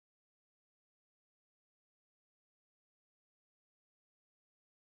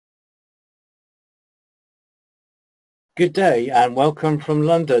Good day and welcome from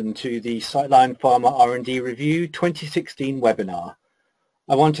London to the Sightline Pharma R&D Review 2016 webinar.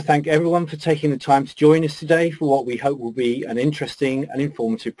 I want to thank everyone for taking the time to join us today for what we hope will be an interesting and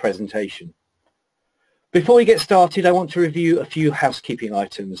informative presentation. Before we get started, I want to review a few housekeeping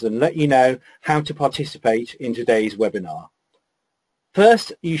items and let you know how to participate in today's webinar.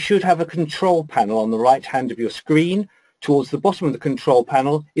 First, you should have a control panel on the right hand of your screen. Towards the bottom of the control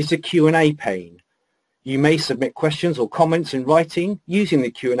panel is the Q&A pane. You may submit questions or comments in writing using the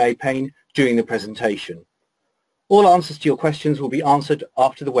Q&A pane during the presentation. All answers to your questions will be answered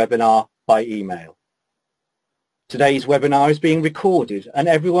after the webinar by email. Today's webinar is being recorded and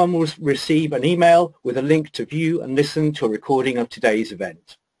everyone will receive an email with a link to view and listen to a recording of today's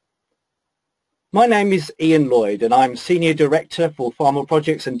event. My name is Ian Lloyd and I'm Senior Director for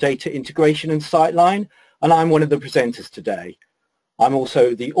Pharmaprojects and Data Integration in Sightline, and I'm one of the presenters today. I'm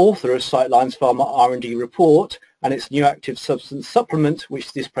also the author of Sightline's Pharma R&D report and its new active substance supplement,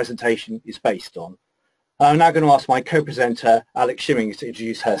 which this presentation is based on. I'm now going to ask my co-presenter, Alex Shimmings, to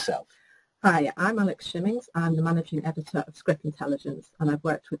introduce herself. Hi, I'm Alex Shimmings. I'm the Managing Editor of Script Intelligence, and I've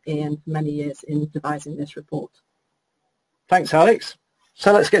worked with Ian for many years in devising this report. Thanks, Alex.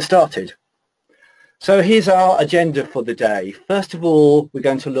 So let's get started. So here's our agenda for the day. First of all, we're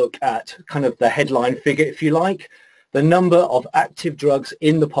going to look at kind of the headline figure, if you like, the number of active drugs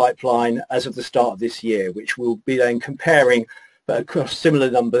in the pipeline as of the start of this year, which we'll be then comparing across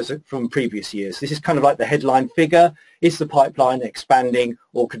similar numbers from previous years. This is kind of like the headline figure. Is the pipeline expanding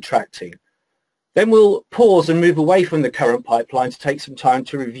or contracting? Then we'll pause and move away from the current pipeline to take some time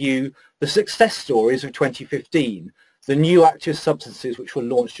to review the success stories of 2015, the new active substances which were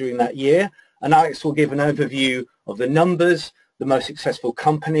launched during that year, and Alex will give an overview of the numbers, the most successful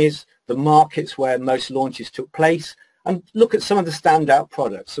companies, the markets where most launches took place, and look at some of the standout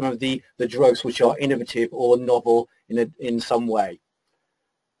products, some of the drugs which are innovative or novel in some way.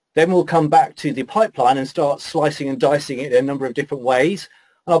 Then we'll come back to the pipeline and start slicing and dicing it in a number of different ways.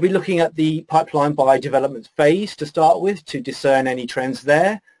 And I'll be looking at the pipeline by development phase to start with to discern any trends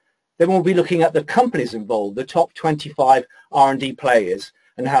there. Then we'll be looking at the companies involved, the top 25 R&D players,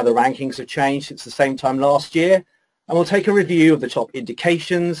 and how the rankings have changed since the same time last year. And we'll take a review of the top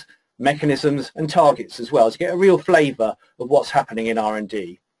indications, mechanisms and targets as well to get a real flavour of what's happening in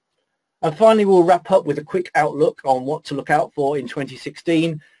R&D. And finally, we'll wrap up with a quick outlook on what to look out for in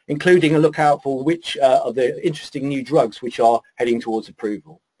 2016, including a look out for which of the interesting new drugs which are heading towards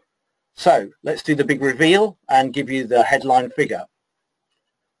approval. So let's do the big reveal and give you the headline figure.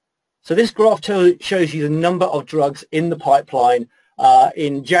 So this graph shows you the number of drugs in the pipeline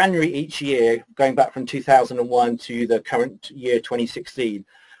in January each year, going back from 2001 to the current year 2016.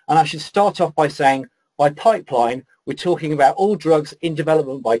 And I should start off by saying, by pipeline, we're talking about all drugs in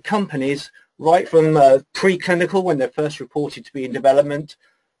development by companies, right from preclinical, when they're first reported to be in development,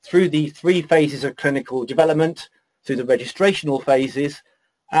 through the 3 phases of clinical development, through the registrational phases.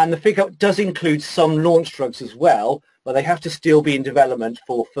 And the figure does include some launch drugs as well, but they have to still be in development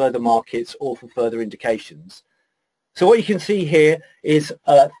for further markets or for further indications. So what you can see here is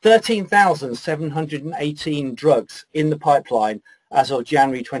 13,718 drugs in the pipeline as of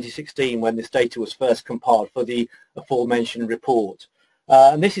January 2016, when this data was first compiled for the aforementioned report.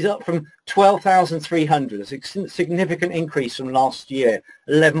 And this is up from 12,300, a significant increase from last year,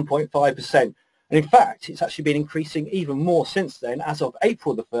 11.5%. And in fact, it's actually been increasing even more since then. As of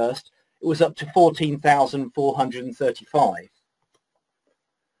April the 1st, it was up to 14,435.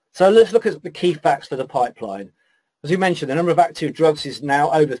 So let's look at the key facts for the pipeline. As we mentioned, the number of active drugs is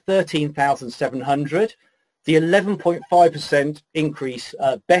now over 13,700. The 11.5% increase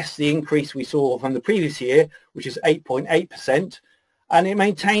bests the increase we saw from the previous year, which is 8.8%, and it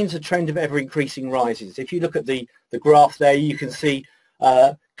maintains a trend of ever-increasing rises. If you look at the graph there, you can see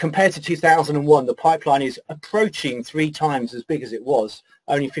compared to 2001, the pipeline is approaching 3 times as big as it was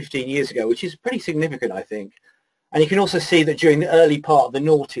only 15 years ago, which is pretty significant, I think. And you can also see that during the early part of the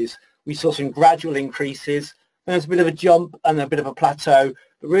noughties, we saw some gradual increases. There's a bit of a jump and a bit of a plateau,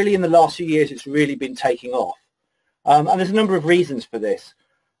 but really in the last few years it's really been taking off. And there's a number of reasons for this.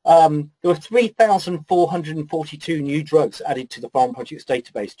 There were 3,442 new drugs added to the Pharmaprojects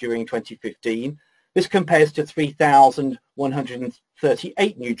database during 2015. This compares to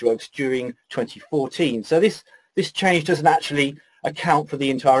 3,138 new drugs during 2014. So this change doesn't actually account for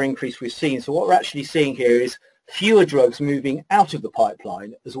the entire increase we've seen. So what we're actually seeing here is fewer drugs moving out of the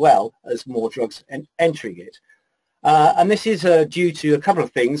pipeline as well as more drugs entering it. And this is due to a couple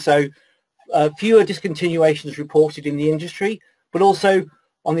of things. So fewer discontinuations reported in the industry, but also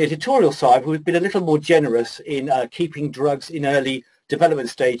on the editorial side, we've been a little more generous in keeping drugs in early development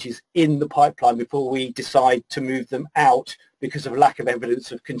stages in the pipeline before we decide to move them out because of lack of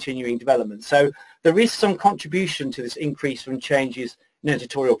evidence of continuing development. So there is some contribution to this increase from changes in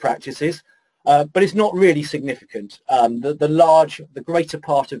editorial practices, but it's not really significant. The greater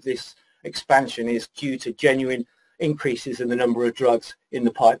part of this expansion is due to genuine increases in the number of drugs in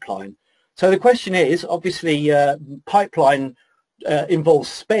the pipeline. So the question is, obviously, pipeline involves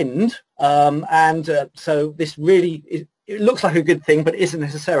spend, so this really, it looks like a good thing, but isn't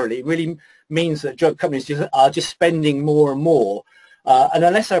necessarily. It really means that drug companies are just spending more and more, and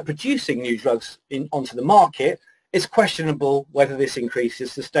unless they're producing new drugs onto the market, it's questionable whether this increase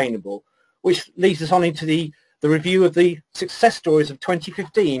is sustainable, which leads us on into the review of the success stories of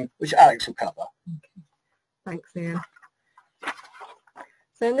 2015, which Alex will cover. Okay. Thanks, Ian.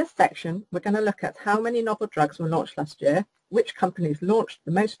 So in this section, we're going to look at how many novel drugs were launched last year, which companies launched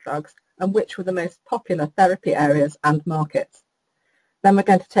the most drugs, and which were the most popular therapy areas and markets. Then we're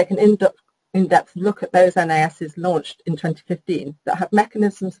going to take an in-depth look at those NASs launched in 2015 that have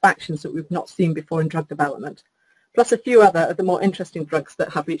mechanisms of actions that we've not seen before in drug development, plus a few other of the more interesting drugs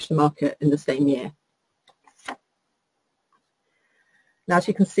that have reached the market in the same year. Now, as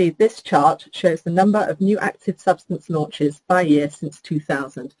you can see, this chart shows the number of new active substance launches by year since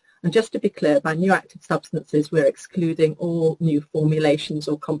 2000. And just to be clear, by new active substances, we're excluding all new formulations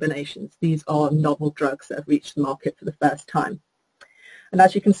or combinations. These are novel drugs that have reached the market for the first time. And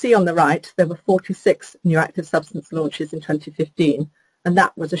as you can see on the right, there were 46 new active substance launches in 2015, and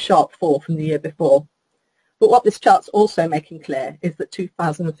that was a sharp fall from the year before. But what this chart's also making clear is that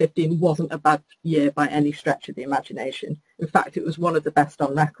 2015 wasn't a bad year by any stretch of the imagination. In fact, it was one of the best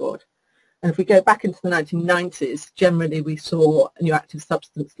on record. And if we go back into the 1990s, generally we saw new active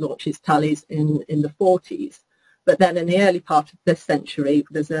substance launches tallies in the 40s. But then in the early part of this century,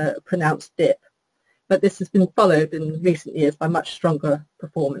 there's a pronounced dip. But this has been followed in recent years by much stronger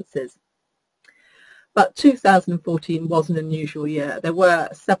performances. But 2014 was an unusual year. There were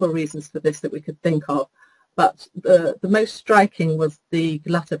several reasons for this that we could think of. But the most striking was the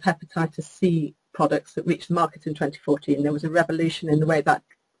glut of hepatitis C products that reached the market in 2014. There was a revolution in the way that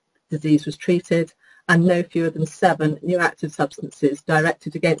disease was treated, and no fewer than 7 new active substances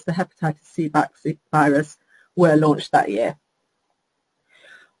directed against the hepatitis C virus were launched that year.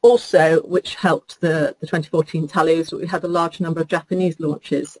 Also, which helped the 2014 tallies, we had a large number of Japanese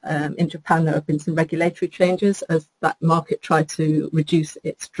launches. In Japan, there have been some regulatory changes as that market tried to reduce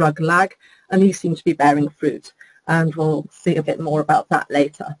its drug lag, and these seem to be bearing fruit. And we'll see a bit more about that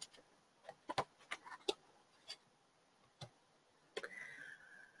later.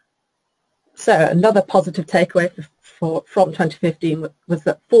 So another positive takeaway from 2015 was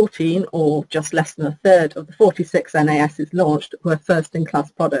that 14, or just less than a third, of the 46 NASs launched were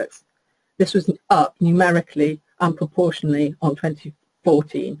first-in-class products. This was up numerically and proportionally on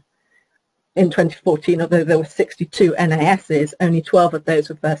 2014. In 2014, although there were 62 NASs, only 12 of those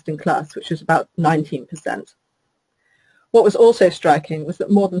were first-in-class, which was about 19%. What was also striking was that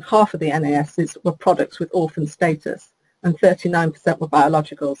more than half of the NASs were products with orphan status, and 39% were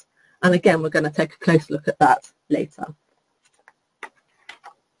biologicals. And again, we're going to take a close look at that later.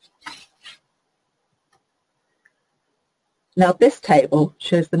 Now, this table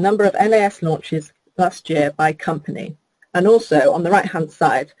shows the number of NAS launches last year by company. And also, on the right-hand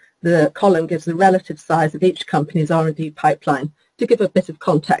side, the column gives the relative size of each company's R&D pipeline to give a bit of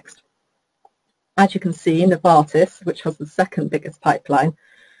context. As you can see, Novartis, which has the second biggest pipeline,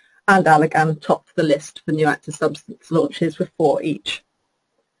 and Allergan topped the list for new active substance launches with 4 each.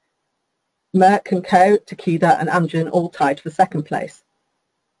 Merck & Co., Takeda and Amgen all tied for second place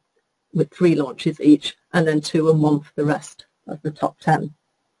with 3 launches each, and then 2 and 1 for the rest of the top 10.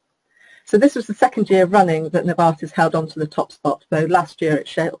 So this was the second year running that Novartis held on to the top spot, though last year it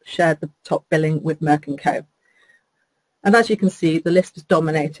shared the top billing with Merck & Co. And as you can see, the list is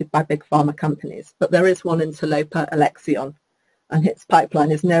dominated by big pharma companies, but there is one interloper, Alexion, and its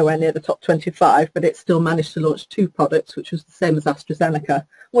pipeline is nowhere near the top 25, but it still managed to launch 2 products, which was the same as AstraZeneca.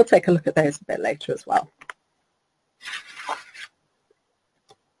 We'll take a look at those a bit later as well.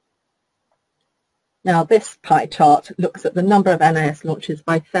 Now, this pie chart looks at the number of NAS launches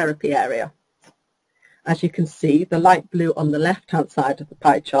by therapy area. As you can see, the light blue on the left-hand side of the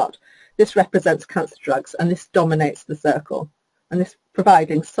pie chart, this represents cancer drugs, and this dominates the circle. And this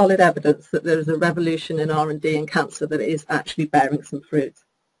providing solid evidence that there is a revolution in R&D in cancer that is actually bearing some fruit.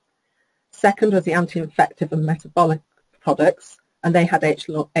 Second was the anti-infective and metabolic products, and they had 8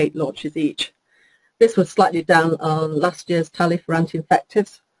 launches each. This was slightly down on last year's tally for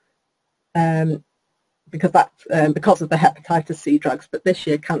anti-infectives because of the hepatitis C drugs, but this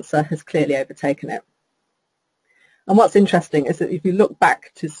year cancer has clearly overtaken it. And what's interesting is that if you look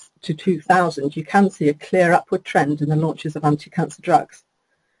back to 2000, you can see a clear upward trend in the launches of anti-cancer drugs.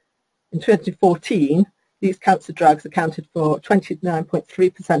 In 2014, these cancer drugs accounted for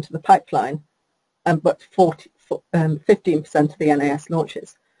 29.3% of the pipeline, but 15% of the NAS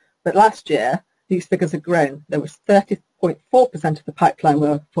launches. But last year, these figures have grown. There was 30.4% of the pipeline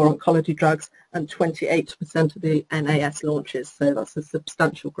were for oncology drugs and 28% of the NAS launches. So that's a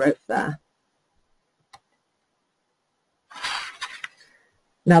substantial growth there.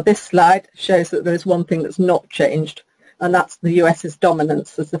 Now this slide shows that there is one thing that's not changed, and that's the US's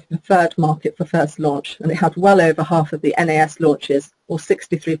dominance as the preferred market for first launch. And it had well over half of the NAS launches, or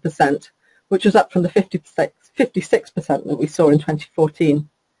 63%, which was up from the 56% that we saw in 2014.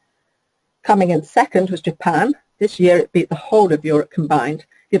 Coming in second was Japan. This year it beat the whole of Europe combined,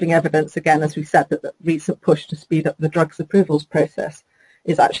 giving evidence again, as we said, that the recent push to speed up the drugs approvals process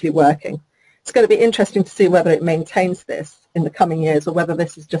is actually working. It's going to be interesting to see whether it maintains this in the coming years or whether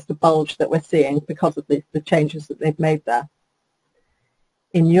this is just a bulge that we're seeing because of the changes that they've made there.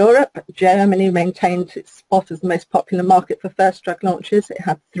 In Europe, Germany maintained its spot as the most popular market for first drug launches. It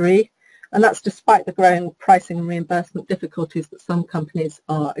had 3. And that's despite the growing pricing and reimbursement difficulties that some companies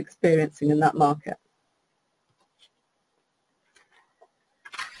are experiencing in that market.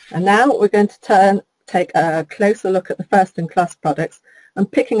 And now we're going to take a closer look at the first-in-class products. And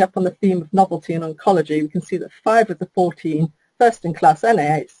picking up on the theme of novelty in oncology, we can see that 5 of the 14 first-in-class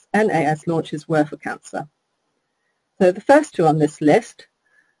NAS launches were for cancer. So the first 2 on this list,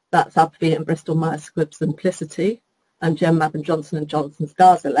 that's AbbVie and Bristol Myers Squibb Simplicity, and Genmab and Johnson & Johnson's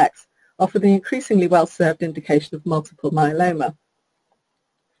Darzalex, offer the increasingly well-served indication of multiple myeloma.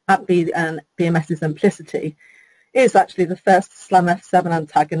 AbbVie and BMS's Simplicity is actually the first SLAMF7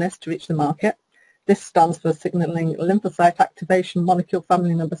 antagonist to reach the market. This stands for signaling lymphocyte activation molecule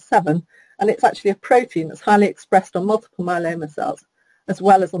family number 7, and it's actually a protein that's highly expressed on multiple myeloma cells, as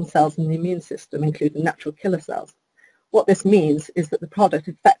well as on cells in the immune system, including natural killer cells. What this means is that the product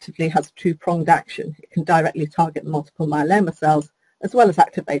effectively has a 2-pronged action. It can directly target the multiple myeloma cells, as well as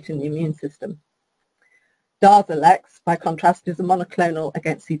activating the immune system. Darzalex, by contrast, is a monoclonal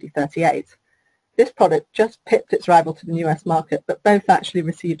against CD38. This product just pipped its rival to the US market, but both actually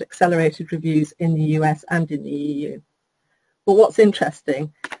received accelerated reviews in the US and in the EU. But what's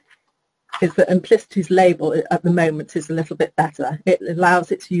interesting is that Simplicity's label at the moment is a little bit better. It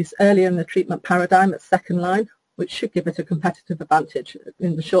allows its use earlier in the treatment paradigm at second line, which should give it a competitive advantage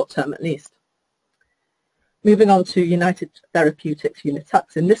in the short term at least. Moving on to United Therapeutics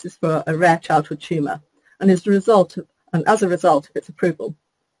Unituxin, this is for a rare childhood tumour, and as a result of its approval,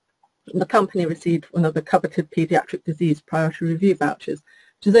 the company received one of the coveted paediatric disease priority review vouchers,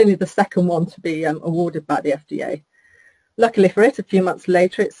 which is only the second one to be awarded by the FDA. Luckily for it, a few months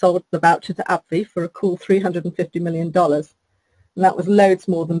later, it sold the voucher to AbbVie for a cool $350 million, and that was loads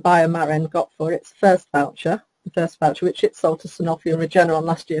more than BioMarin got for its first voucher, which it sold to Sanofi and Regeneron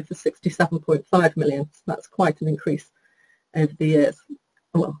last year for $67.5 million. So that's quite an increase over the years.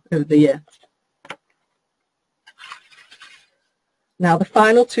 Over the year. Now, the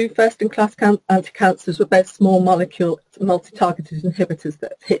final 2 first-in-class anti-cancers were both small molecule multi-targeted inhibitors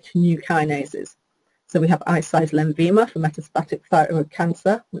that hit new kinases. So we have Eisai's Lenvima for metastatic thyroid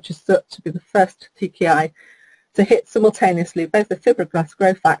cancer, which is thought to be the first TKI to hit simultaneously both the fibroblast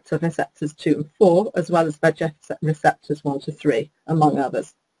growth factor receptors 2 and 4, as well as VEGF receptors 1 to 3, among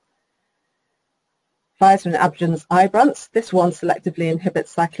others. Pfizer and Amgen's Ibrance, this one selectively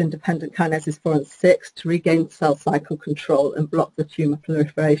inhibits cyclin-dependent kinases 4 and 6 to regain cell cycle control and block the tumour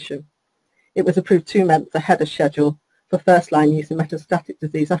proliferation. It was approved 2 months ahead of schedule for first-line use in metastatic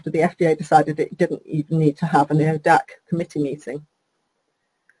disease after the FDA decided it didn't even need to have an ODAC committee meeting.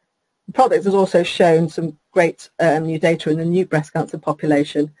 The product has also shown some great new data in the new breast cancer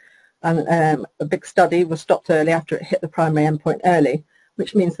population, and a big study was stopped early after it hit the primary endpoint early,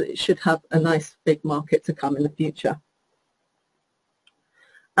 which means that it should have a nice big market to come in the future.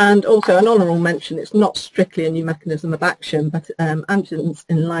 And also an honourable mention, it's not strictly a new mechanism of action, but Amgen's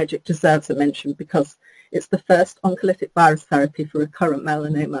Inlygic deserves a mention because it's the first oncolytic virus therapy for recurrent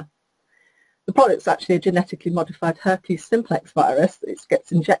melanoma. The product's actually a genetically modified herpes simplex virus. It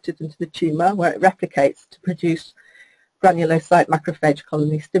gets injected into the tumour where it replicates to produce granulocyte macrophage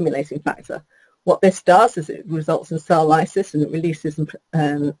colony stimulating factor. What this does is it results in cell lysis and it releases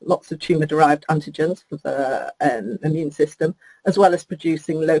lots of tumour-derived antigens for the immune system, as well as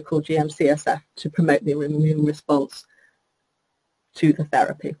producing local GM-CSF to promote the immune response to the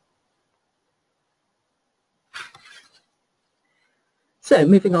therapy. So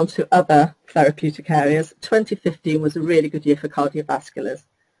moving on to other therapeutic areas, 2015 was a really good year for cardiovasculars.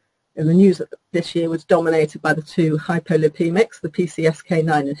 And the news this year was dominated by the two hypolipemics, the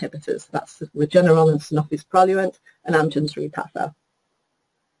PCSK9 inhibitors. That's Regeneron and Sanofi's Praluent and Amgen's Repatha.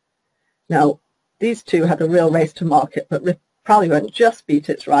 Now, these two had a real race to market, but Praluent just beat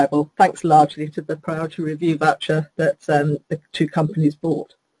its rival, thanks largely to the priority review voucher that the two companies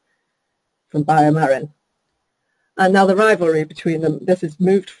bought from BioMarin. And now the rivalry between them, this has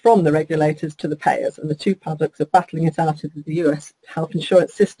moved from the regulators to the payers, and the two products are battling it out in the US health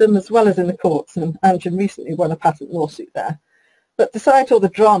insurance system as well as in the courts, and Amgen recently won a patent lawsuit there. But despite all the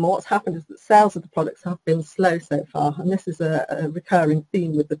drama, what's happened is that sales of the products have been slow so far, and this is a recurring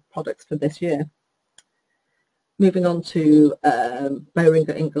theme with the products for this year. Moving on to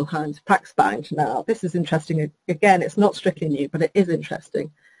Boehringer Ingelheim's Praxbind now. This is interesting. Again, it's not strictly new, but it is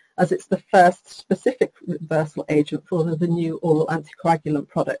interesting, as it's the first specific reversal agent for the new oral anticoagulant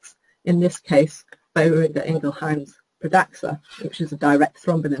products, in this case, Boehringer Ingelheim's Pradaxa, which is a direct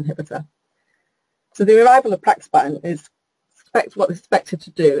thrombin inhibitor. So the arrival of Praxbind is what it's expected to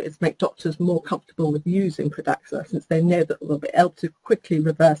do is make doctors more comfortable with using Pradaxa, since they know that they'll be able to quickly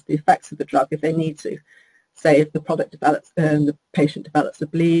reverse the effects of the drug if they need to. Say if the product develops, the patient develops a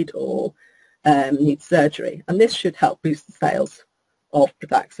bleed or needs surgery, and this should help boost the sales of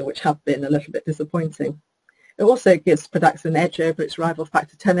Pradaxa, which have been a little bit disappointing. It also gives Pradaxa an edge over its rival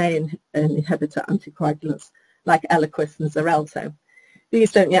factor Xa inhibitor anticoagulants like Eliquis and Xarelto.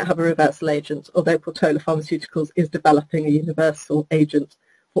 These don't yet have a reversal agent, although Portola Pharmaceuticals is developing a universal agent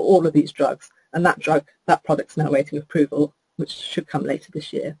for all of these drugs, and that product's now waiting approval, which should come later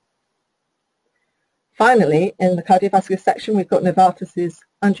this year. Finally, in the cardiovascular section, we've got Novartis's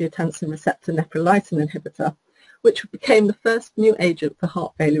angiotensin receptor neprilysin inhibitor, which became the first new agent for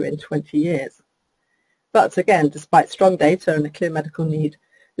heart failure in 20 years. But again, despite strong data and a clear medical need,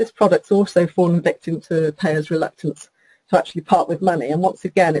 this product's also fallen victim to payers' reluctance to actually part with money, and once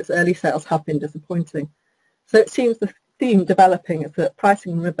again, its early sales have been disappointing. So it seems the theme developing is that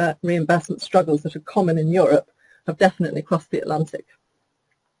pricing and reimbursement struggles that are common in Europe have definitely crossed the Atlantic.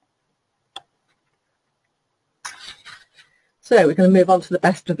 So we're going to move on to the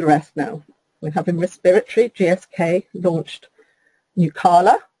best of the rest now. We have in respiratory, GSK launched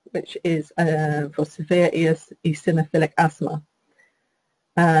Nucala, which is for severe eosinophilic asthma.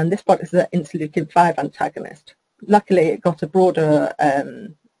 And this product is an interleukin-5 antagonist. Luckily, it got a broader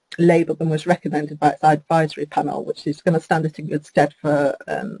label than was recommended by its advisory panel, which is going to stand it in good stead for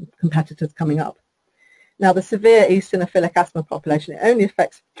competitors coming up. Now, the severe eosinophilic asthma population, it only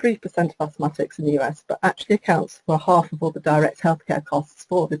affects 3% of asthmatics in the US, but actually accounts for half of all the direct healthcare costs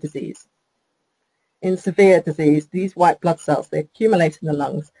for the disease. In severe disease, these white blood cells, they accumulate in the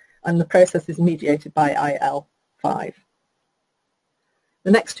lungs, and the process is mediated by IL-5. The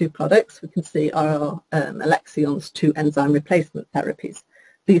next two products we can see are Alexion's two enzyme replacement therapies.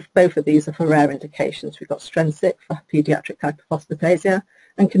 Both of these are for rare indications. We've got Strensiq for pediatric hyperphosphatasia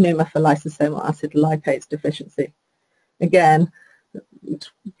and Kanuma for lysosomal acid lipase deficiency. Again,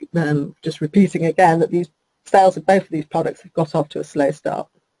 just repeating again that these sales of both of these products have got off to a slow start.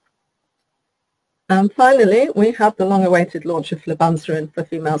 And finally, we have the long-awaited launch of flibanserin for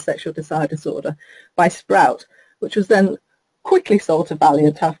female sexual desire disorder by Sprout, which was then quickly sold to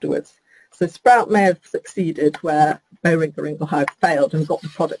Valiant afterwards. So Sprout may have succeeded where Boehringer Ingelheim failed and got the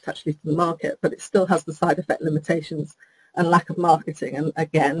product actually to the market, but it still has the side effect limitations and lack of marketing. And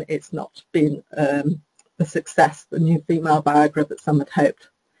again, it's not been the success, the new female Viagra that some had hoped.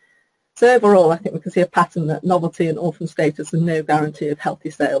 So overall, I think we can see a pattern that novelty and orphan status are no guarantee of healthy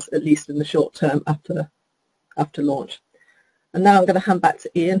sales, at least in the short term after launch. And now I'm going to hand back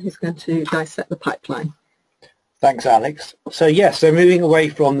to Ian, who's going to dissect the pipeline. Thanks, Alex. So yes, so moving away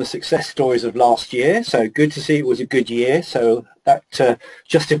from the success stories of last year, so good to see it was a good year, so that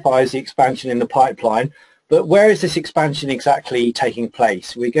justifies the expansion in the pipeline. But where is this expansion exactly taking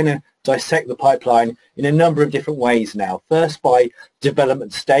place? We're going to dissect the pipeline in a number of different ways now. First by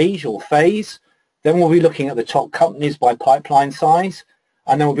development stage or phase, then we'll be looking at the top companies by pipeline size,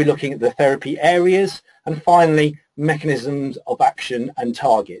 and then we'll be looking at the therapy areas, and finally mechanisms of action and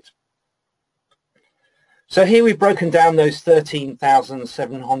target. So here we've broken down those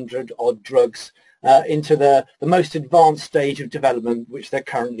 13,700 odd drugs into the most advanced stage of development which they're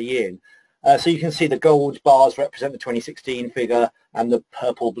currently in. So you can see the gold bars represent the 2016 figure and the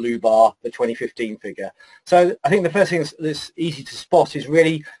purple blue bar the 2015 figure. So I think the first thing that's easy to spot is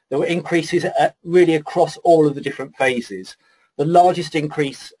really there were increases really across all of the different phases. The largest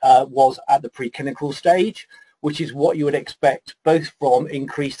increase was at the preclinical stage, which is what you would expect both from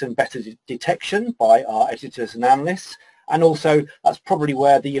increased and better detection by our editors and analysts, And also that's probably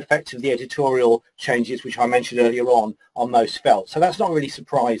where the effect of the editorial changes, which I mentioned earlier on, are most felt. So that's not really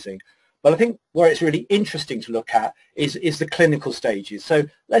surprising. But I think where it's really interesting to look at is the clinical stages. So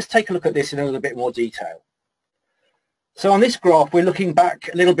let's take a look at this in a little bit more detail. So on this graph, we're looking back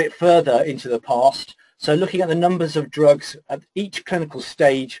a little bit further into the past. So looking at the numbers of drugs at each clinical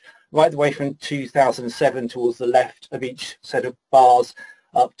stage, right the way from 2007 towards the left of each set of bars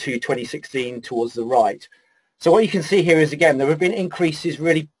up to 2016 towards the right. So what you can see here is, again, there have been increases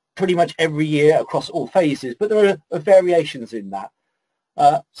really pretty much every year across all phases, but there are variations in that.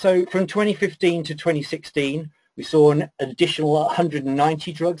 So from 2015 to 2016, we saw an additional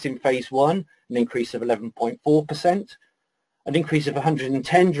 190 drugs in phase 1, an increase of 11.4%, an increase of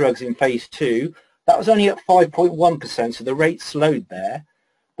 110 drugs in phase 2. That was only at 5.1%, so the rate slowed there.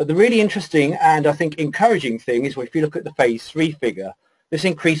 But the really interesting and I think encouraging thing is, if you look at the phase 3 figure, this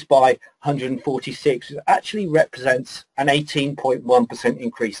increased by 146, which actually represents an 18.1%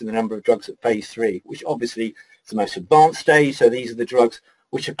 increase in the number of drugs at phase 3, which obviously is the most advanced stage, so these are the drugs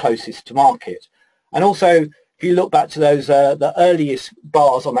which are closest to market. And also, if you look back to those the earliest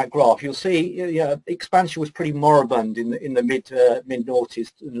bars on that graph, you'll see expansion was pretty moribund in the mid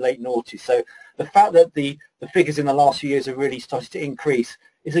noughties, late noughties. So the fact that the figures in the last few years have really started to increase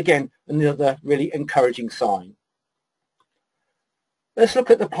is, again, another really encouraging sign. Let's look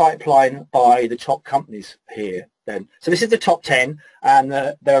at the pipeline by the top companies here then. So this is the top 10, and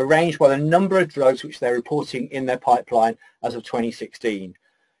they're arranged by the number of drugs which they're reporting in their pipeline as of 2016.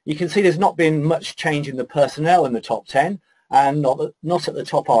 You can see there's not been much change in the personnel in the top 10, and not at the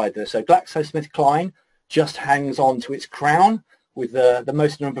top either. So GlaxoSmithKline just hangs on to its crown with the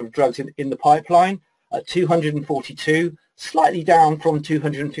most number of drugs in the pipeline at 242, slightly down from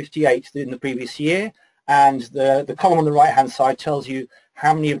 258 in the previous year. And the column on the right hand side tells you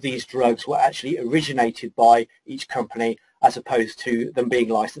how many of these drugs were actually originated by each company as opposed to them being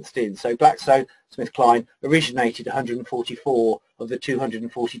licensed in. So GlaxoSmithKline originated 144 of the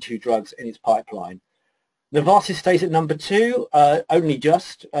 242 drugs in its pipeline. Novartis stays at number 2, only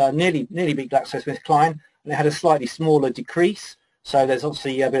just, nearly beat GlaxoSmithKline, and it had a slightly smaller decrease. So there's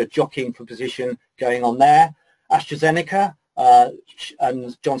obviously a bit of jockeying for position going on there. AstraZeneca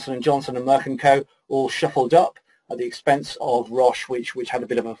and Johnson & Johnson and Merck & Co. all shuffled up at the expense of Roche, which had a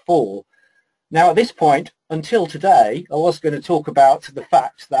bit of a fall. Now at this point, until today, I was going to talk about the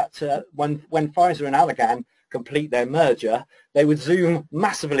fact that when Pfizer and Allergan complete their merger, they would zoom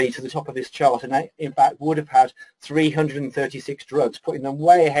massively to the top of this chart, and they in fact would have had 336 drugs, putting them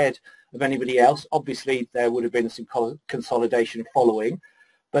way ahead of anybody else. Obviously there would have been some consolidation following,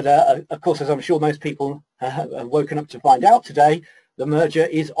 but of course, as I'm sure most people have woken up to find out today, the merger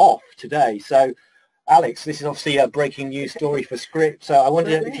is off today. So Alex, this is obviously a breaking news story for Script, so I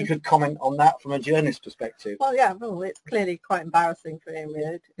wonder if you could comment on that from a journalist perspective. Well, yeah, well, it's clearly quite embarrassing for Ian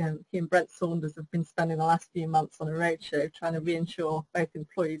Reid. He and Brent Saunders have been spending the last few months on a roadshow trying to reassure both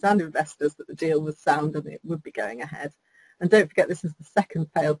employees and investors that the deal was sound and it would be going ahead. And don't forget, this is the second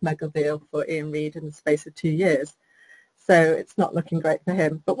failed mega deal for Ian Reid in the space of 2 years. So it's not looking great for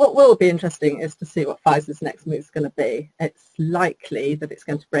him. But what will be interesting is to see what Pfizer's next move is going to be. It's likely that it's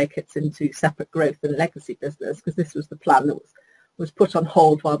going to break it into separate growth and legacy business, because this was the plan that was put on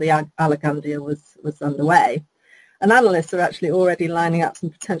hold while the Allergan deal was underway. And analysts are actually already lining up some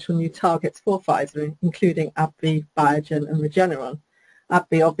potential new targets for Pfizer, including AbbVie, Biogen and Regeneron.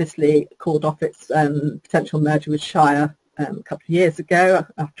 AbbVie obviously called off its potential merger with Shire a couple of years ago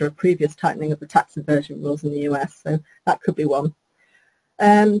after a previous tightening of the tax inversion rules in the US, so that could be one.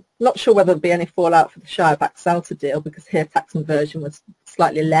 Not sure whether there'll be any fallout for the Shire-Baxalta deal, because here tax inversion was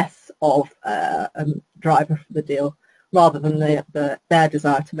slightly less of a driver for the deal rather than their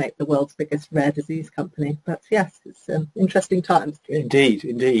desire to make the world's biggest rare disease company. But yes, it's interesting times. Indeed,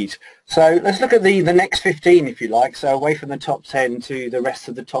 indeed. So let's look at the next 15, if you like, so away from the top 10 to the rest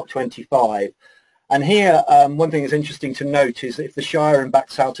of the top 25. And here, one thing that's interesting to note is that if the Shire and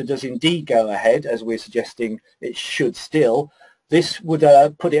Baxalta does indeed go ahead, as we're suggesting it should still, this would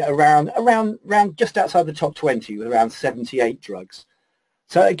put it around just outside the top 20 with around 78 drugs.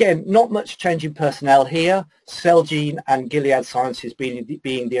 So again, not much change in personnel here. Celgene and Gilead Sciences being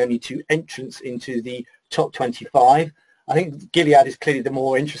the only two entrants into the top 25. I think Gilead is clearly the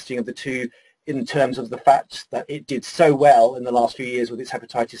more interesting of the two in terms of the fact that it did so well in the last few years with its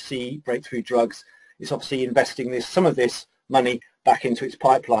hepatitis C breakthrough drugs. It's obviously investing some of this money back into its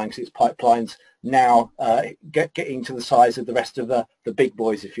pipeline, because its pipeline's now getting to the size of the rest of the big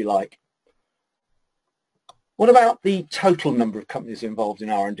boys, if you like. What about the total number of companies involved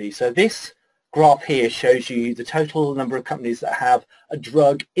in R&D? So this graph here shows you the total number of companies that have a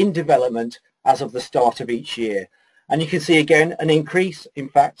drug in development as of the start of each year. And you can see again an increase. In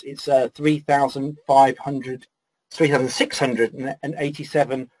fact, it's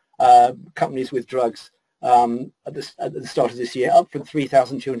 3,687 companies with drugs at the start of this year, up from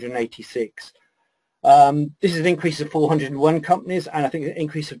 3,286. This is an increase of 401 companies, and I think an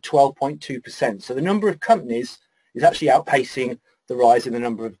increase of 12.2%. So the number of companies is actually outpacing the rise in the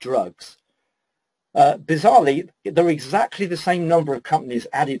number of drugs. Bizarrely, there are exactly the same number of companies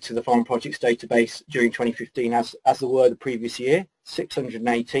added to the Pharmaprojects database during 2015 as there were the previous year,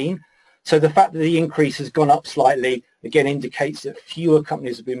 618. So the fact that the increase has gone up slightly, again, indicates that fewer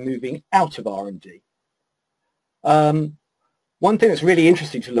companies have been moving out of R&D. One thing that's really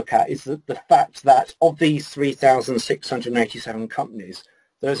interesting to look at is the fact that of these 3,687 companies,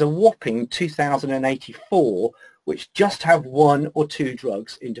 there's a whopping 2,084 which just have one or two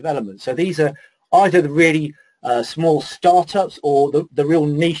drugs in development. So these are either the really small startups or the real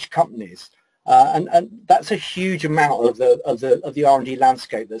niche companies, and that's a huge amount of the R&D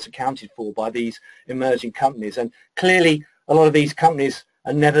landscape that's accounted for by these emerging companies. And clearly, a lot of these companies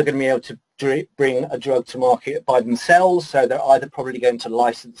are never going to be able to bring a drug to market by themselves, so they're either probably going to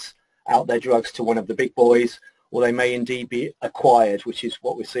license out their drugs to one of the big boys, or they may indeed be acquired, which is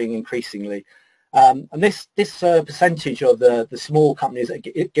what we're seeing increasingly. And this percentage of the small companies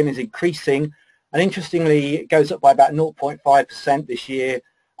again is increasing. And interestingly, it goes up by about 0.5% this year,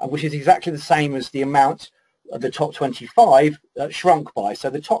 which is exactly the same as the amount of the top 25 shrunk by. So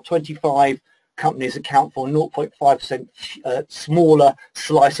the top 25 companies account for 0.5% smaller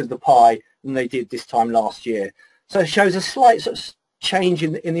slice of the pie than they did this time last year. So it shows a slight sort of change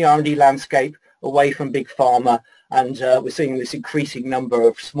in the R&D landscape away from big pharma, and we're seeing this increasing number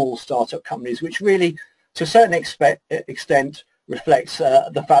of small startup companies, which really, to a certain extent, reflects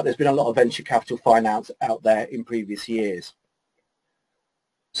the fact there's been a lot of venture capital finance out there in previous years.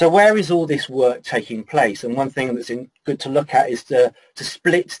 So where is all this work taking place? And one thing that's good to look at is to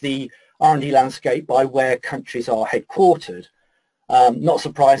split the R&D landscape by where countries are headquartered. Not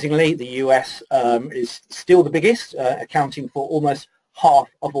surprisingly, the US is still the biggest, accounting for almost half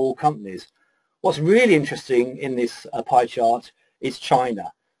of all companies. What's really interesting in this pie chart is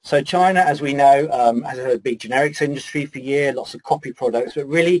China. So China, as we know, has had a big generics industry for years, lots of copy products, but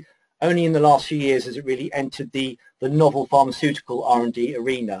really only in the last few years has it really entered the novel pharmaceutical R&D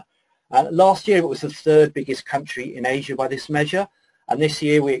arena. Last year it was the third biggest country in Asia by this measure, and this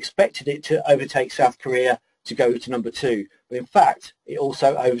year we expected it to overtake South Korea to go to number 2. But in fact, it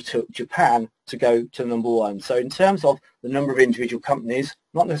also overtook Japan to go to number 1. So in terms of the number of individual companies,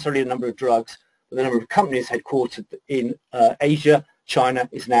 not necessarily the number of drugs, but the number of companies headquartered in Asia, China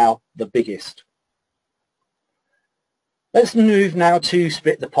is now the biggest. Let's move now to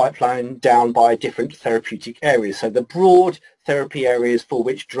split the pipeline down by different therapeutic areas, so the broad therapy areas for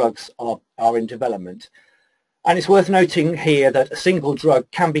which drugs are in development. And it's worth noting here that a single drug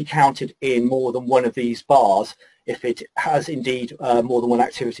can be counted in more than one of these bars if it has indeed more than one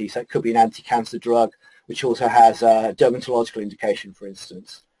activity. So it could be an anti-cancer drug, which also has a dermatological indication, for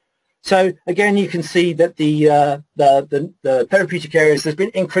instance. So again, you can see that the therapeutic areas, there's been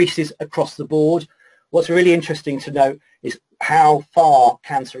increases across the board. What's really interesting to note is how far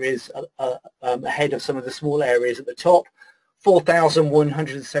cancer is ahead of some of the small areas at the top.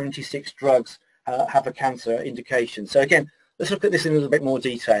 4,176 drugs have a cancer indication. So again, let's look at this in a little bit more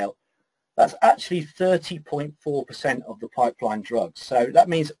detail. That's actually 30.4% of the pipeline drugs. So that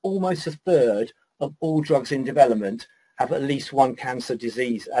means almost a third of all drugs in development have at least one cancer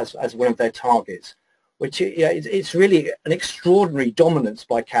disease as one of their targets, which it's really an extraordinary dominance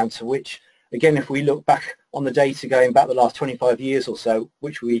by cancer, which again, if we look back on the data going back the last 25 years or so,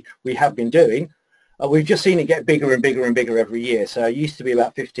 which we have been doing, we've just seen it get bigger and bigger and bigger every year. So it used to be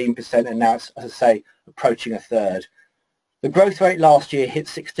about 15%, and now it's, as I say, approaching a third. The growth rate last year hit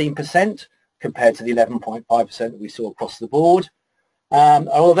 16% compared to the 11.5% that we saw across the board.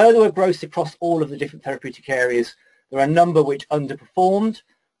 Although there were growths across all of the different therapeutic areas, there are a number which underperformed.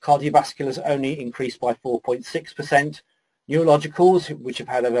 Cardiovasculars only increased by 4.6%. Neurologicals, which have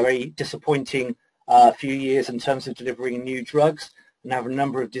had a very disappointing few years in terms of delivering new drugs, and have a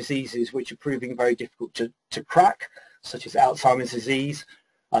number of diseases which are proving very difficult to crack, such as Alzheimer's disease.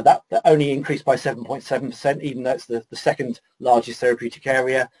 That only increased by 7.7%, even though it's the second largest therapeutic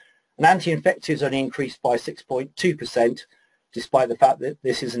area. And anti-infectives only increased by 6.2%, despite the fact that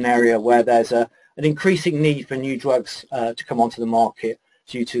this is an area where there's an increasing need for new drugs to come onto the market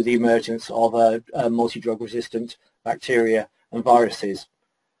due to the emergence of multi-drug resistant bacteria and viruses.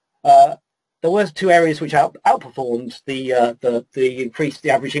 There were two areas which outperformed the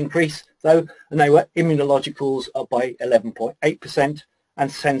average increase, though, and they were immunologicals up by 11.8%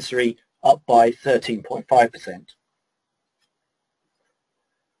 and sensory up by 13.5%.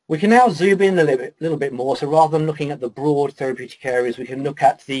 We can now zoom in a little bit more, so rather than looking at the broad therapeutic areas, we can look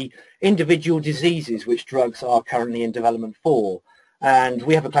at the individual diseases which drugs are currently in development for. And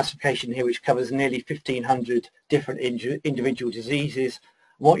we have a classification here which covers nearly 1,500 different individual diseases.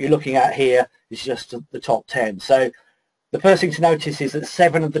 What you're looking at here is just the top 10. So the first thing to notice is that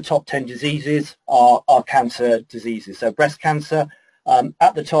 7 of the top 10 diseases are cancer diseases. So breast cancer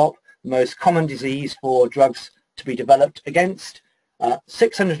at the top, the most common disease for drugs to be developed against.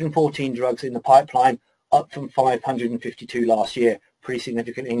 614 drugs in the pipeline, up from 552 last year, pretty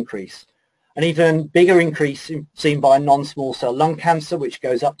significant increase. An even bigger increase seen by non-small cell lung cancer, which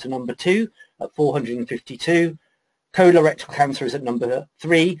goes up to number 2 at 452. Colorectal cancer is at number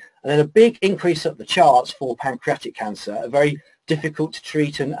 3, and then a big increase up the charts for pancreatic cancer, a very difficult to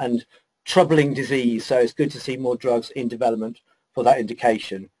treat and troubling disease, so it's good to see more drugs in development for that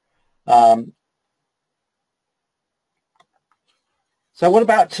indication. So what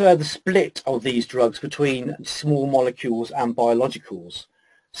about the split of these drugs between small molecules and biologicals?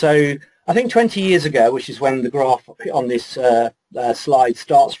 So I think 20 years ago, which is when the graph on this slide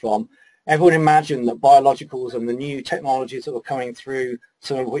starts from, everyone imagined that biologicals and the new technologies that were coming through,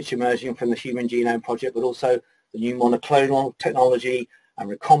 some of which emerging from the Human Genome Project, but also the new monoclonal technology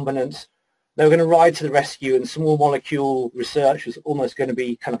and recombinants, they were going to ride to the rescue, and small molecule research was almost going to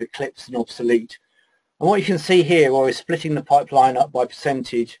be kind of eclipsed and obsolete. And what you can see here, where we're splitting the pipeline up by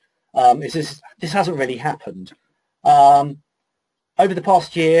percentage, is this hasn't really happened. Over the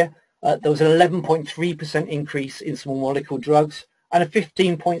past year, there was an 11.3% increase in small molecule drugs and a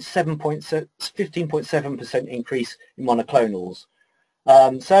 15.7% increase in monoclonals.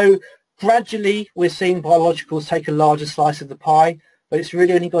 So gradually we're seeing biologicals take a larger slice of the pie, but it's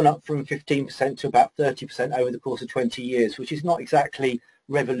really only gone up from 15% to about 30% over the course of 20 years, which is not exactly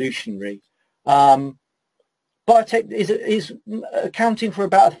revolutionary. Biotech is accounting for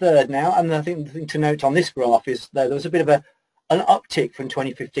about a third now, and I think the thing to note on this graph is that there was a bit of an uptick from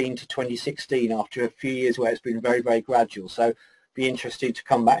 2015 to 2016 after a few years where it's been very, very gradual. So be interesting to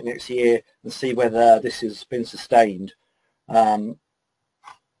come back next year and see whether this has been sustained. One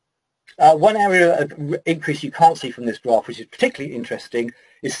area of increase you can't see from this graph, which is particularly interesting,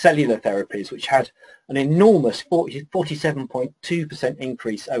 is cellular therapies, which had an enormous 47.2%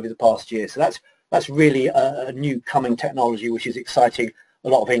 increase over the past year. So that's really a new coming technology, which is exciting a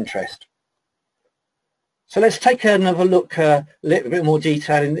lot of interest. So let's take another look, a little bit more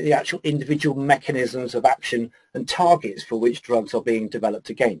detail in the actual individual mechanisms of action and targets for which drugs are being developed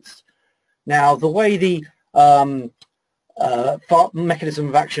against. Now, the way the mechanism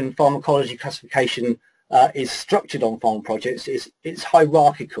of action pharmacology classification is structured on Pharmaprojects it's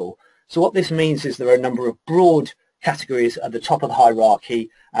hierarchical. So what this means is there are a number of broad categories at the top of the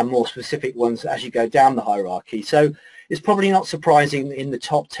hierarchy and more specific ones as you go down the hierarchy. So it's probably not surprising that in the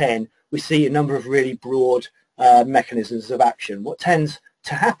top 10 we see a number of really broad mechanisms of action. What tends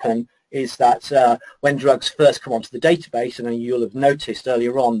to happen is that when drugs first come onto the database, and you'll have noticed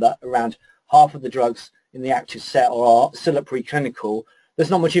earlier on that around half of the drugs in the active set are still at preclinical,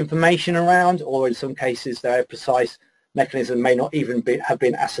 there's not much information around, or in some cases their precise mechanism may not even have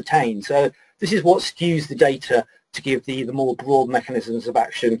been ascertained. So this is what skews the data to give the more broad mechanisms of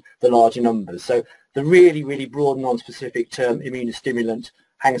action the larger numbers. So the really, really broad non-specific term immunostimulant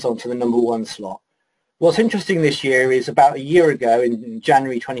hangs on to the number 1 slot. What's interesting this year is about a year ago, in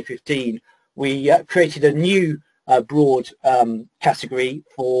January 2015, we created a new broad category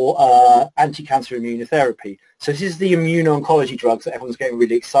for anti-cancer immunotherapy. So this is the immuno-oncology drugs that everyone's getting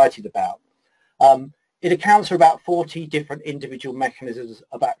really excited about. It accounts for about 40 different individual mechanisms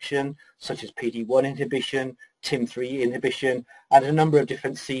of action, such as PD-1 inhibition, TIM3 inhibition, and a number of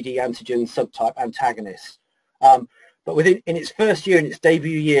different CD antigen subtype antagonists. But in its first year, in its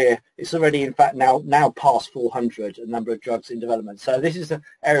debut year, it's already, in fact, now past 400, a number of drugs in development. So this is the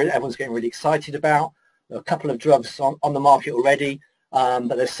area that everyone's getting really excited about. There are a couple of drugs on the market already,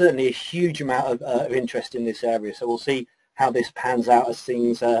 but there's certainly a huge amount of interest in this area. So we'll see how this pans out as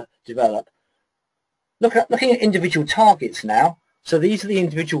things develop. Looking at individual targets now. So these are the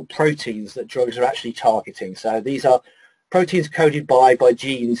individual proteins that drugs are actually targeting. So these are proteins coded by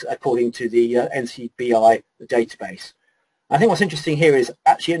genes according to the NCBI database. I think what's interesting here is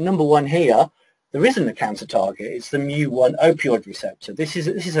actually at number 1 here, there isn't a cancer target. It's the mu1 opioid receptor. This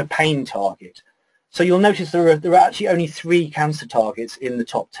is a pain target. So you'll notice there are actually only 3 cancer targets in the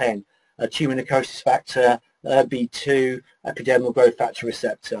top 10: tumor necrosis factor, B2, epidermal growth factor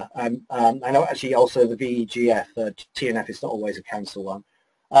receptor, and actually also the VEGF. TNF is not always a cancer one.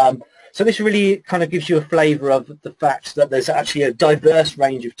 So this really kind of gives you a flavour of the fact that there's actually a diverse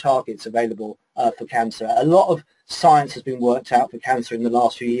range of targets available for cancer. A lot of science has been worked out for cancer in the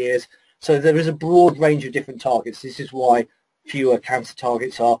last few years. So there is a broad range of different targets. This is why fewer cancer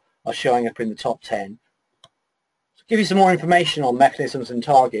targets are showing up in the top 10. To give you some more information on mechanisms and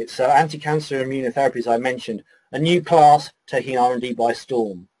targets, so anti-cancer immunotherapies I mentioned, a new class taking R&D by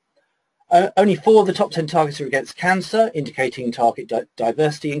storm. Only 4 of the top 10 targets are against cancer, indicating target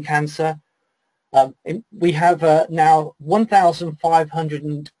diversity in cancer. We have now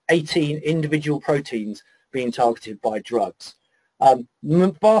 1,518 individual proteins being targeted by drugs. The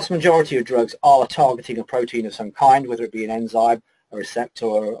vast majority of drugs are targeting a protein of some kind, whether it be an enzyme, a receptor,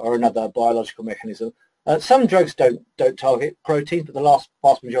 or another biological mechanism. Some drugs don't target proteins, but the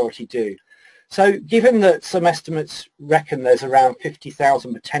vast majority do. So given that some estimates reckon there's around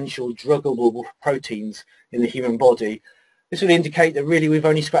 50,000 potential druggable proteins in the human body, this would indicate that really we've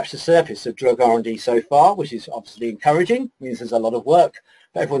only scratched the surface of drug R&D so far, which is obviously encouraging. It means there's a lot of work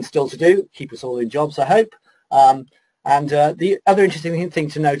for everyone still to do, keep us all in jobs, I hope. The other interesting thing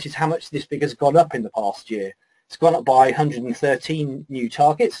to note is how much this figure's gone up in the past year. It's gone up by 113 new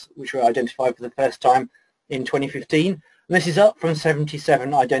targets, which were identified for the first time in 2015. And this is up from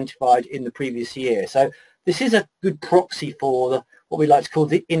 77 identified in the previous year. So this is a good proxy for what we like to call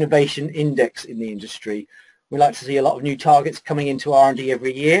the innovation index in the industry. We like to see a lot of new targets coming into R&D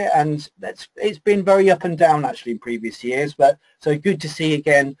every year, and it's been very up and down actually in previous years, but so good to see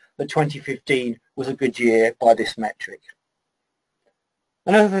again that 2015 was a good year by this metric.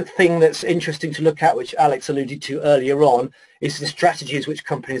 Another thing that's interesting to look at, which Alex alluded to earlier on, is the strategies which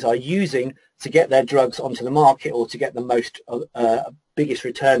companies are using to get their drugs onto the market or to get the most biggest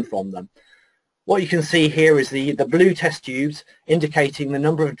return from them. What you can see here is the blue test tubes indicating the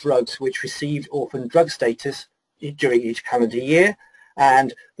number of drugs which received orphan drug status during each calendar year,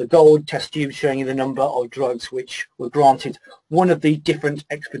 and the gold test tube showing you the number of drugs which were granted one of the different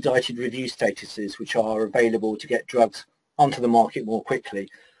expedited review statuses which are available to get drugs onto the market more quickly.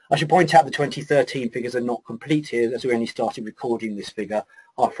 I should point out the 2013 figures are not complete here, as we only started recording this figure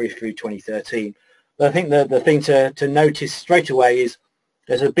halfway through 2013. But I think the thing to notice straight away is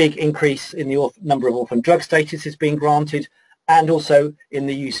there's a big increase in the number of orphan drug statuses being granted, and also in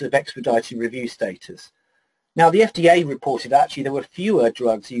the use of expedited review status. Now, the FDA reported actually there were fewer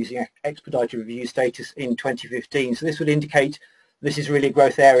drugs using expedited review status in 2015, so this would indicate this is really a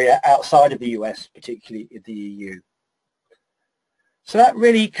growth area outside of the US, particularly in the EU. So that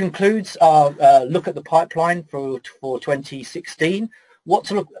really concludes our look at the pipeline for 2016. What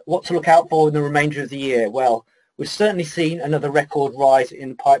to look out for in the remainder of the year? Well, we've certainly seen another record rise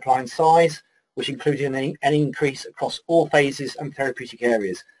in pipeline size, which included an increase across all phases and therapeutic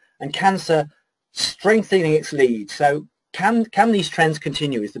areas, and cancer strengthening its lead. So can these trends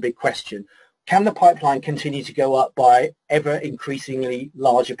continue is the big question. Can the pipeline continue to go up by ever increasingly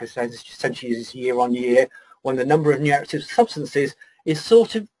larger percentages year on year when the number of new active substances is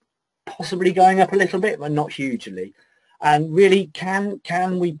sort of possibly going up a little bit, but not hugely? And really, can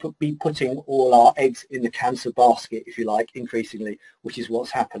we be putting all our eggs in the cancer basket, if you like, increasingly, which is what's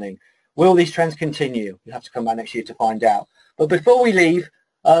happening? Will these trends continue? We'll have to come back next year to find out. But before we leave,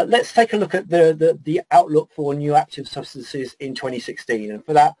 let's take a look at the outlook for new active substances in 2016. And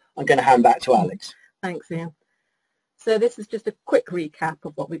for that, I'm going to hand back to Alex. Thanks, Ian. So this is just a quick recap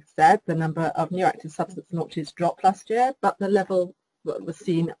of what we've said. The number of new active substance launches dropped last year, but the level what was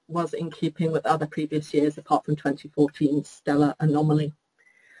seen was in keeping with other previous years, apart from 2014's stellar anomaly.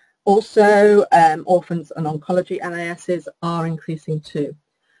 Also, orphans and oncology NASs are increasing too.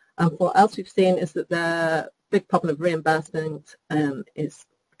 And what else we've seen is that the big problem of reimbursement is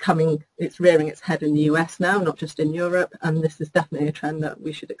it's rearing its head in the US now, not just in Europe, and this is definitely a trend that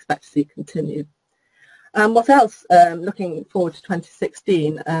we should expect to see continue. What else? Looking forward to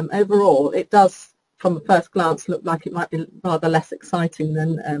 2016, overall, it does, from a first glance, look like it might be rather less exciting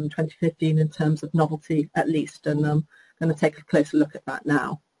than 2015 in terms of novelty, at least, and I'm going to take a closer look at that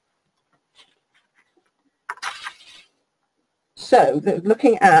now. So,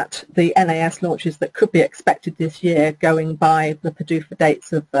 looking at the NAS launches that could be expected this year, going by the PDUFA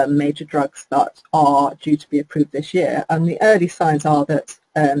dates of major drugs that are due to be approved this year, and the early signs are that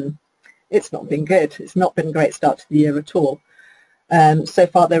it's not been good. It's not been a great start to the year at all. So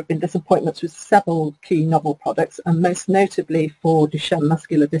far, there have been disappointments with several key novel products, and most notably for Duchenne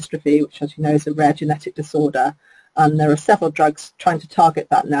muscular dystrophy, which, as you know, is a rare genetic disorder. And there are several drugs trying to target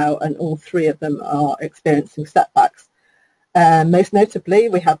that now, and all 3 of them are experiencing setbacks. Most notably,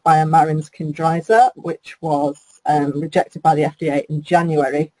 we have BioMarin's Kindryza, which was rejected by the FDA in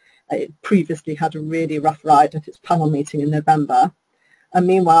January. It previously had a really rough ride at its panel meeting in November. And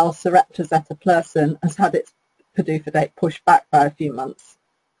meanwhile, Sarepta's eteplirsen has had its PDUFA date pushed back by a few months.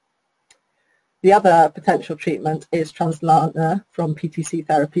 The other potential treatment is Translarna from PTC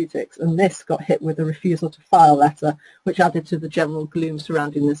Therapeutics, and this got hit with a refusal to file letter, which added to the general gloom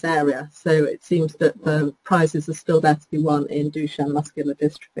surrounding this area. So it seems that the prizes are still there to be won in Duchenne muscular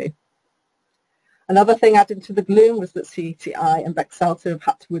dystrophy. Another thing added to the gloom was that CTI and Bexalta have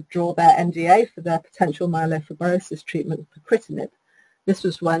had to withdraw their NDA for their potential myelofibrosis treatment for pacritinib. This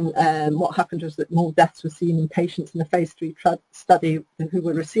was when what happened was that more deaths were seen in patients in a phase 3 study who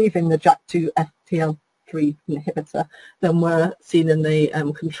were receiving the JAK2 FTL3 inhibitor than were seen in the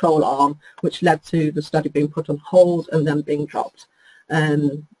control arm, which led to the study being put on hold and then being dropped.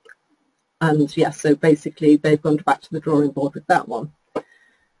 And yes, so basically they've gone back to the drawing board with that one.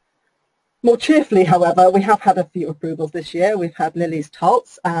 More cheerfully, however, we have had a few approvals this year. We've had Lilly's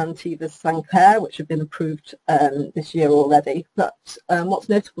Taltz and Teva's Sanclair, which have been approved this year already. But what's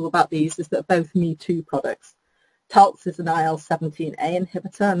notable about these is that both Me-Too products. Taltz is an IL-17A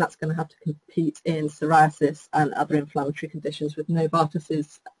inhibitor, and that's going to have to compete in psoriasis and other inflammatory conditions with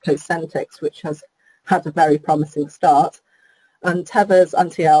Novartis's Cosentyx, which has had a very promising start. And Teva's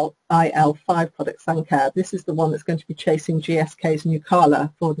anti-IL-5 product, Sanclair, this is the one that's going to be chasing GSK's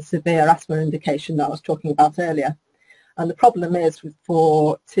Nucala for the severe asthma indication that I was talking about earlier. And the problem is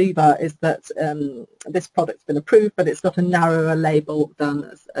for Teva is that this product's been approved, but it's got a narrower label than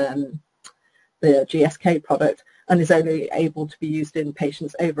the GSK product, and is only able to be used in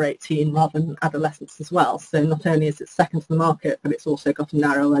patients over 18 rather than adolescents as well. So not only is it second to the market, but it's also got a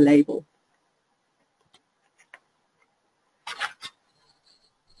narrower label.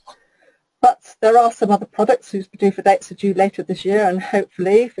 But there are some other products whose PDUFA dates are due later this year, and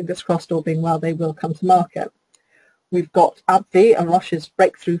hopefully, fingers crossed, all being well, they will come to market. We've got AbbVie and Roche's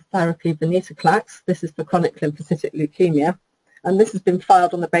breakthrough therapy venetoclax. This is for chronic lymphocytic leukemia, and this has been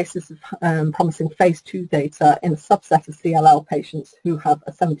filed on the basis of promising phase 2 data in a subset of CLL patients who have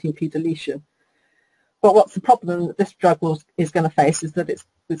a 17p deletion. But what's the problem that this drug is going to face is that it's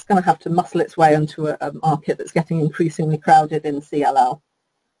going to have to muscle its way onto a market that's getting increasingly crowded in CLL.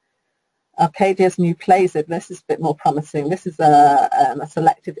 Arcadia's Nuplazid, this is a bit more promising. This is a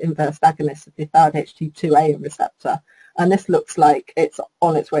selective inverse agonist of the thyroid HT2A receptor, and this looks like it's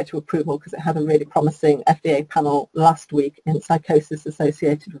on its way to approval because it had a really promising FDA panel last week in psychosis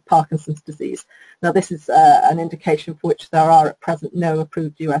associated with Parkinson's disease. Now, this is an indication for which there are at present no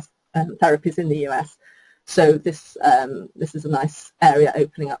approved US therapies in the US, so this is a nice area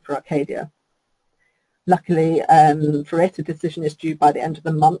opening up for Arcadia. Luckily for it, a decision is due by the end of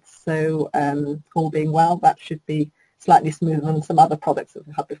the month, so all being well, that should be slightly smoother than some other products that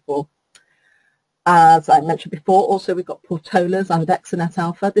we've had before. As I mentioned before, also we've got Portola's Andexanet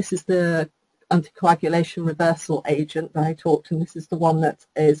Alpha. This is the anticoagulation reversal agent that I talked, and this is the one that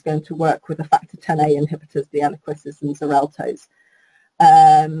is going to work with the factor 10A inhibitors, the Eliquis's and Xarelto's.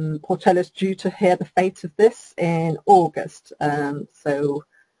 Portola's due to hear the fate of this in August, so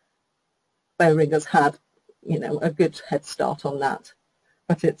Boehringer's had, a good head start on that,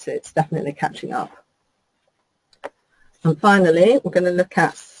 but it's definitely catching up. And finally, we're going to look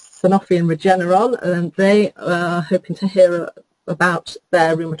at Sanofi and Regeneron, and they are hoping to hear about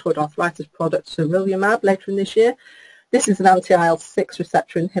their rheumatoid arthritis product, Cerulumab, later in this year. This is an anti-IL-6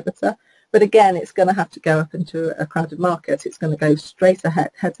 receptor inhibitor, but again, it's going to have to go up into a crowded market. It's going to go straight ahead,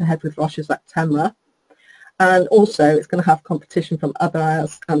 head-to-head with Roche's Actemra. And also, it's going to have competition from other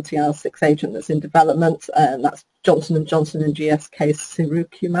anti-IL-6 agent that's in development, and that's Johnson & Johnson and GSK's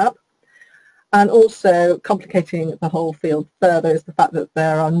Sirukumab. And also, complicating the whole field further is the fact that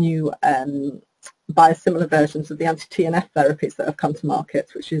there are new biosimilar versions of the anti-TNF therapies that have come to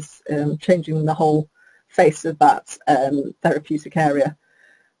market, which is changing the whole face of that therapeutic area.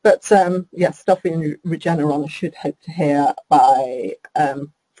 But yes, Sanofi and Regeneron should hope to hear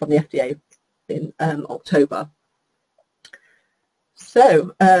from the FDA in October.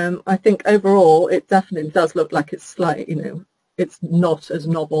 So I think overall it definitely does look like it's slightly, it's not as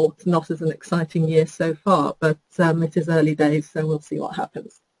novel, it's not as an exciting year so far, but it is early days, so we'll see what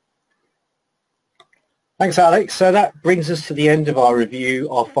happens. Thanks, Alex. So that brings us to the end of our review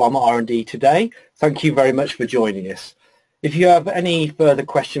of Pharma R&D today. Thank you very much for joining us. If you have any further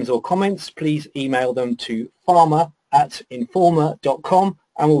questions or comments, please email them to pharma@informa.com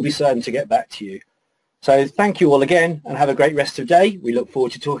and we'll be certain to get back to you. So thank you all again and have a great rest of the day. We look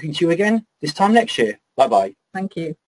forward to talking to you again this time next year. Bye-bye. Thank you.